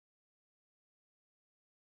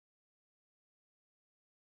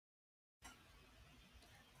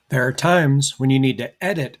There are times when you need to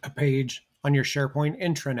edit a page on your SharePoint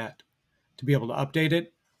intranet to be able to update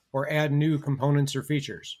it or add new components or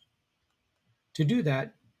features. To do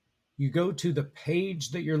that, you go to the page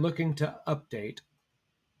that you're looking to update,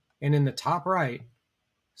 and in the top right,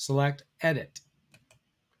 select Edit.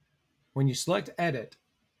 When you select Edit,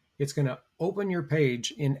 it's going to open your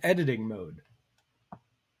page in editing mode.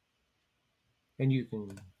 And you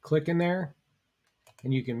can click in there,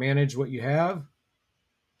 and you can manage what you have,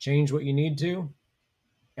 change what you need to,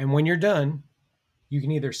 and when you're done, you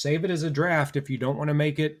can either save it as a draft if you don't want to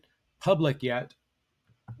make it public yet,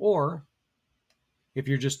 or if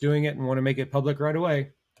you're just doing it and want to make it public right away,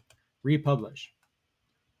 republish.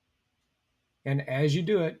 And as you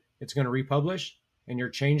do it, it's going to republish and your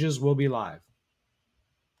changes will be live.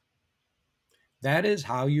 That is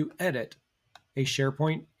how you edit a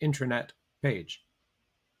SharePoint intranet page.